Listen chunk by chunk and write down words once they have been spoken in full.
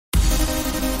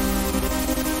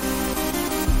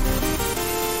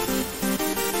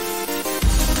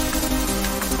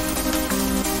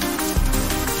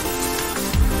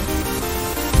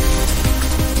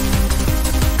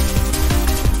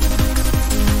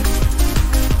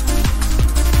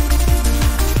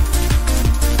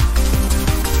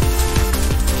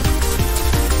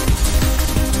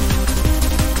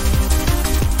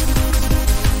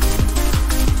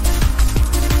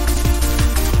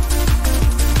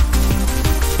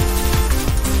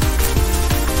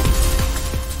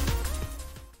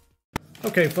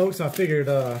Okay, folks, I figured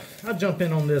I'd jump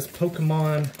in on this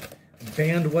Pokemon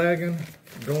bandwagon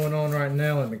going on right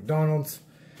now at McDonald's.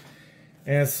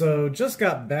 And so just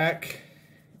got back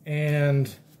and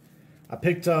I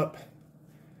picked up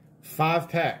 5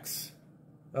 packs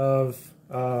of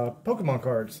Pokemon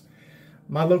cards.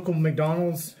 My local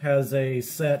McDonald's has a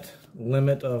set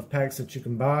limit of packs that you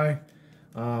can buy.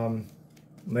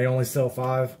 They only sell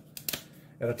 5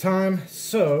 at a time,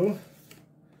 so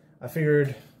I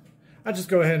figured I'd just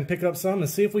go ahead and pick up some and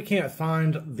see if we can't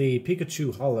find the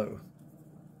Pikachu Holo.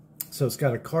 So it's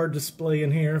got a card display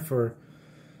in here for,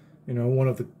 you know, one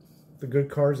of the good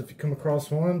cards if you come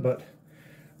across one. But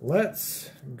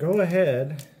let's go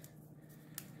ahead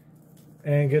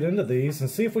and get into these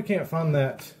and see if we can't find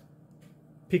that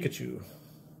Pikachu.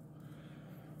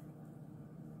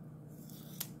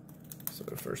 So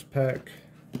the first pack.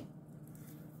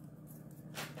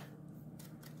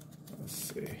 Let's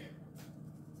see.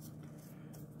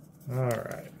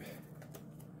 Alright.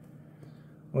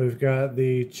 We've got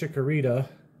the Chikorita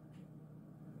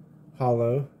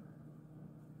Holo.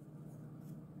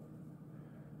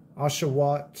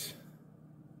 Oshawott,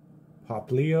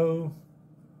 Poplio,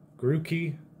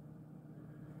 Grookey.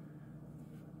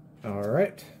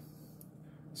 Alright.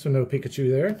 So no Pikachu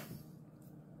there.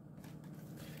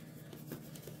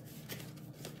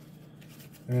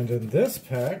 And in this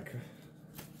pack,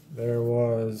 there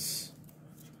was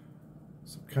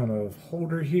some kind of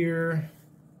holder here.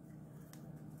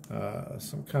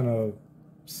 Some kind of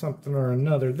something or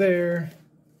another there.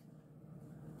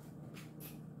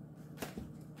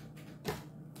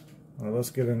 Well, let's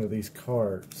get into these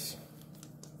cards.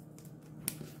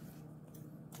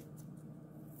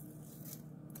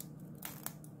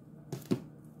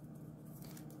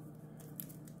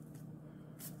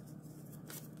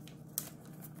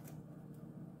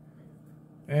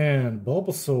 And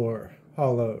Bulbasaur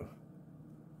Holo.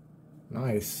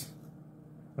 Nice.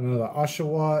 Another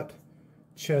Oshawott,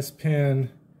 Chespin,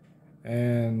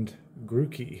 and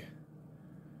Grookey.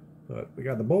 But we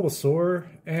got the Bulbasaur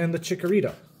and the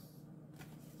Chikorita.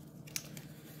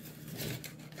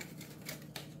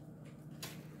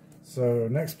 So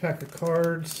next pack of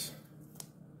cards.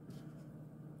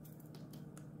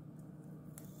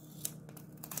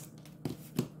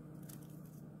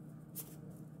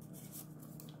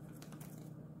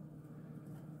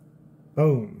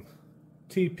 Boom.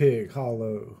 T-Pig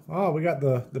Holo. Oh, we got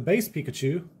the base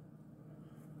Pikachu.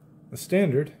 The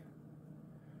standard.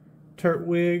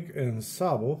 Turtwig and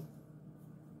Sobble.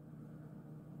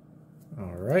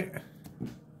 Alright.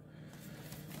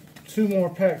 2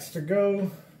 more packs to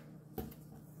go.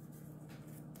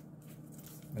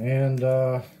 And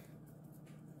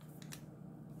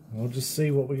we'll just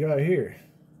see what we got here.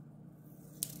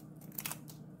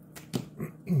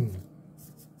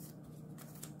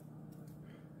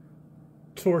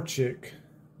 Torchic,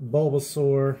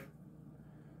 Bulbasaur,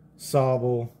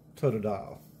 Sobble,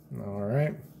 Totodile.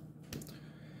 Alright.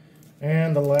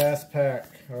 And the last pack.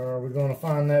 Are we going to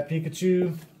find that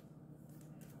Pikachu?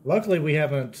 Luckily we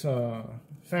haven't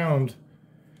found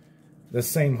the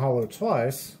same holo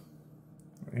twice.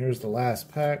 Here's the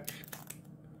last pack.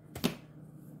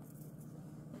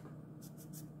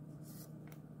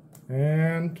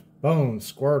 And boom,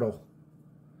 Squirtle,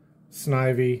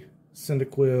 Snivy,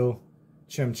 Cyndaquil,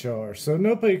 Chimchar. So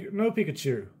no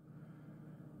Pikachu.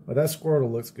 But that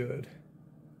Squirtle looks good.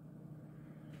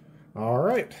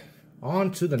 Alright,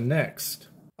 on to the next.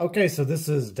 Okay, so this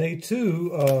is day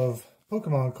 2 of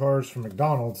Pokemon cards from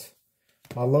McDonald's.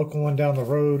 My local one down the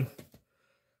road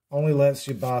only lets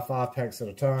you buy 5 packs at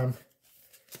a time.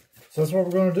 So that's what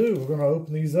we're going to do. We're going to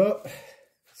open these up,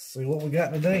 see what we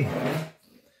got today.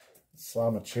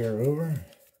 Slide my chair over.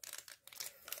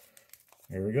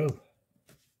 Here we go.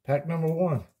 Pack number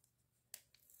 1.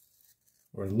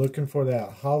 We're looking for that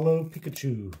holo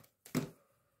Pikachu.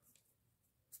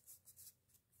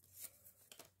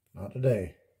 Not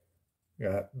today.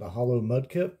 Got the holo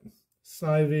Mudkip,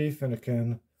 Snivy,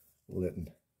 Fennekin, Litten.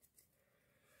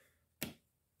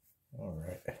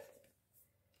 Alright.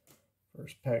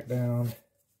 First pack down.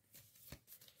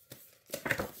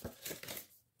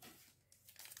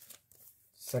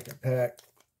 Second pack.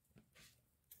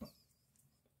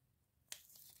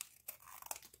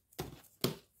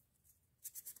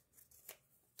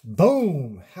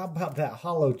 Boom! How about that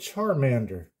holo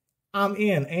Charmander? I'm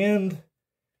in. And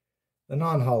the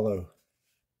non-holo.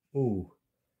 Ooh.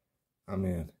 I'm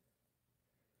in.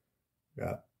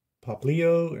 Got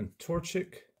Poplio and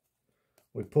Torchic.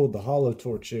 We pulled the holo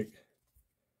Torchic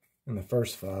in the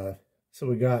first 5. So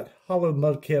we got holo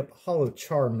Mudkip, holo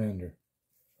Charmander.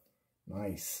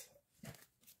 Nice.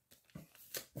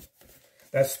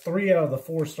 That's 3 out of the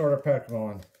 4 starter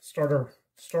Pokemon. Starter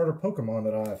Pokemon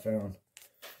that I have found.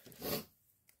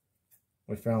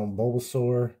 We found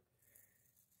Bulbasaur.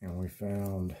 And we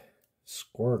found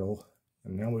Squirtle.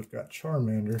 And now we've got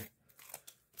Charmander.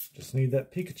 Just need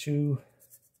that Pikachu.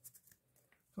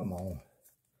 Come on.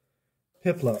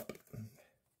 Piplup.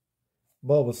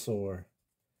 Bulbasaur.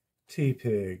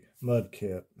 T-Pig.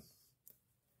 Mudkip.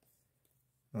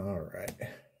 Alright.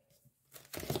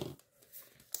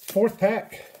 4th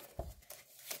pack.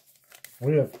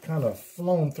 We have kind of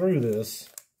flown through this.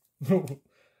 2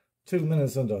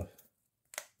 minutes into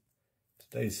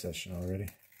today's session already.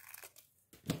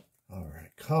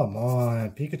 Alright, come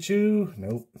on. Pikachu?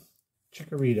 Nope.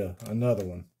 Chikorita, another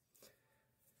one.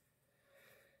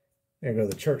 There go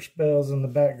the church bells in the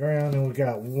background, and we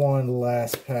got one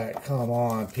last pack. Come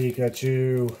on,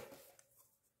 Pikachu.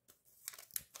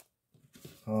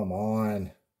 Come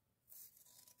on.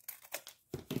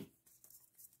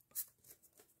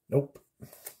 Nope.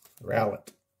 Rowlet.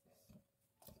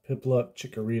 Piplup,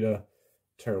 Chikorita,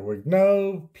 Turtwig.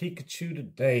 No Pikachu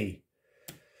today.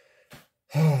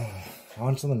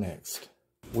 On to the next.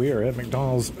 We are at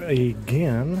McDonald's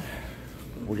again.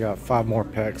 We got 5 more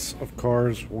packs of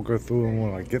cards. We'll go through them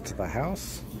when I get to the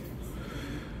house.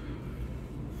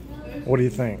 What do you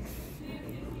think?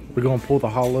 We gonna pull the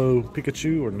hollow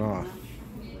Pikachu or not?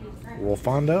 We'll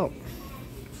find out.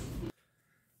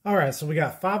 Alright, so we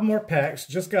got 5 more packs.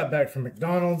 Just got back from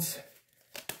McDonald's.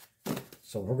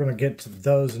 So we're gonna get to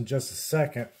those in just a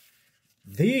second.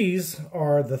 These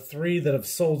are the 3 that have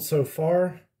sold so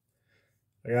far.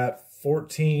 I got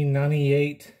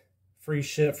 $14.98 free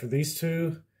ship for these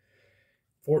 2.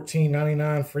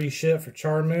 $14.99 free ship for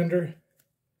Charmander.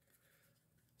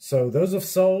 So those have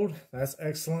sold. That's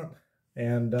excellent.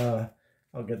 And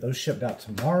I'll get those shipped out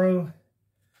tomorrow.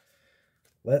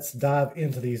 Let's dive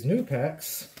into these new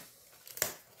packs.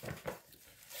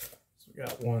 So we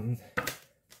got 1,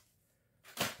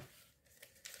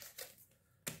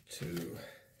 2,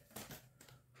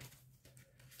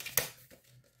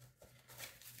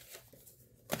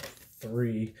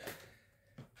 3.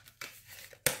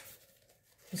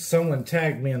 Someone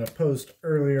tagged me in a post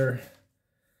earlier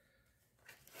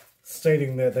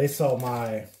stating that they saw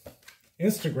my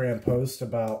Instagram post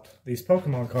about these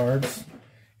Pokemon cards,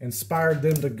 inspired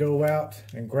them to go out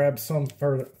and grab some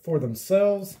for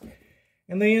themselves,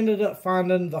 and they ended up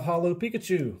finding the hollow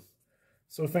Pikachu.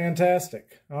 So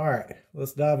fantastic. Alright,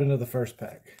 let's dive into the first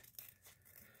pack.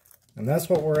 And that's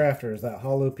what we're after, is that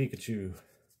hollow Pikachu.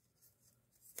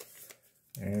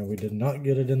 And we did not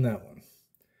get it in that one.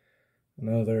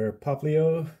 Another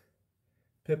Popplio,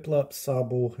 Piplup,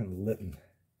 Sobble, and Litten.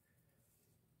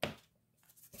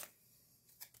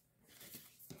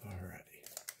 Alrighty.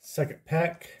 Second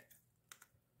pack.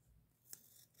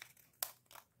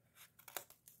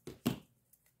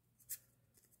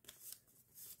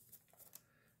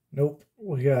 Nope.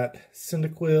 We got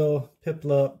Cyndaquil,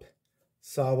 Piplup,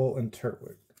 Sobble, and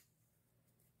Turtwig.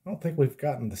 I don't think we've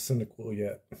gotten the Cyndaquil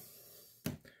yet.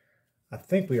 I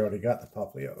think we already got the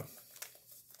Popplio.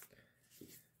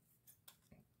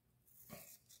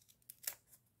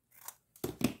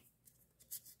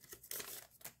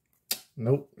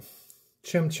 Nope.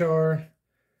 Chimchar,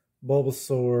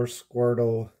 Bulbasaur,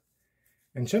 Squirtle,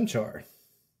 and Chimchar.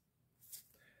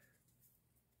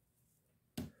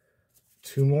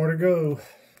 2 more to go.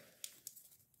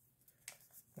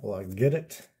 Will I get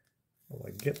it? Will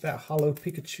I get that hollow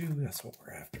Pikachu? That's what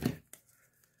we're after.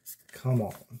 Come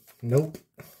on. Nope.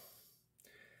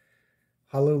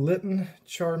 Hollow Litten,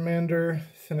 Charmander,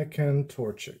 Finnegan,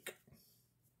 Torchic.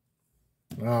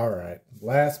 Alright.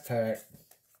 Last pack.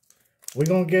 We're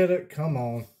gonna get it. Come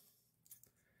on.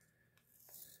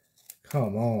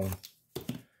 Come on.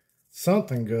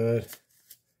 Something good.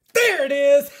 There it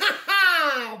is! Ha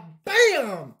ha!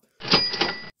 Bam!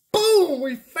 Boom!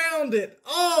 We found it!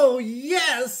 Oh,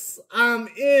 yes! I'm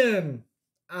in.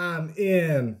 I'm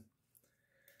in.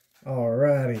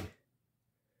 Alrighty.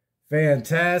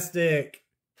 Fantastic.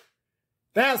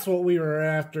 That's what we were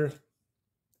after.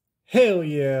 Hell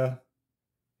yeah.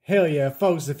 Hell yeah,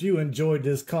 folks, if you enjoyed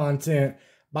this content,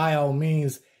 by all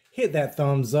means, hit that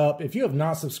thumbs up. If you have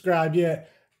not subscribed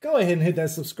yet, go ahead and hit that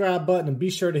subscribe button and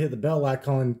be sure to hit the bell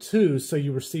icon too so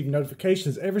you receive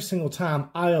notifications every single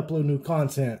time I upload new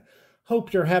content.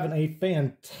 Hope you're having a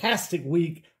fantastic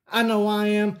week. I know I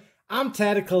am. I'm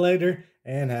Tatted Collector,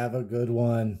 and have a good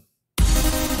one.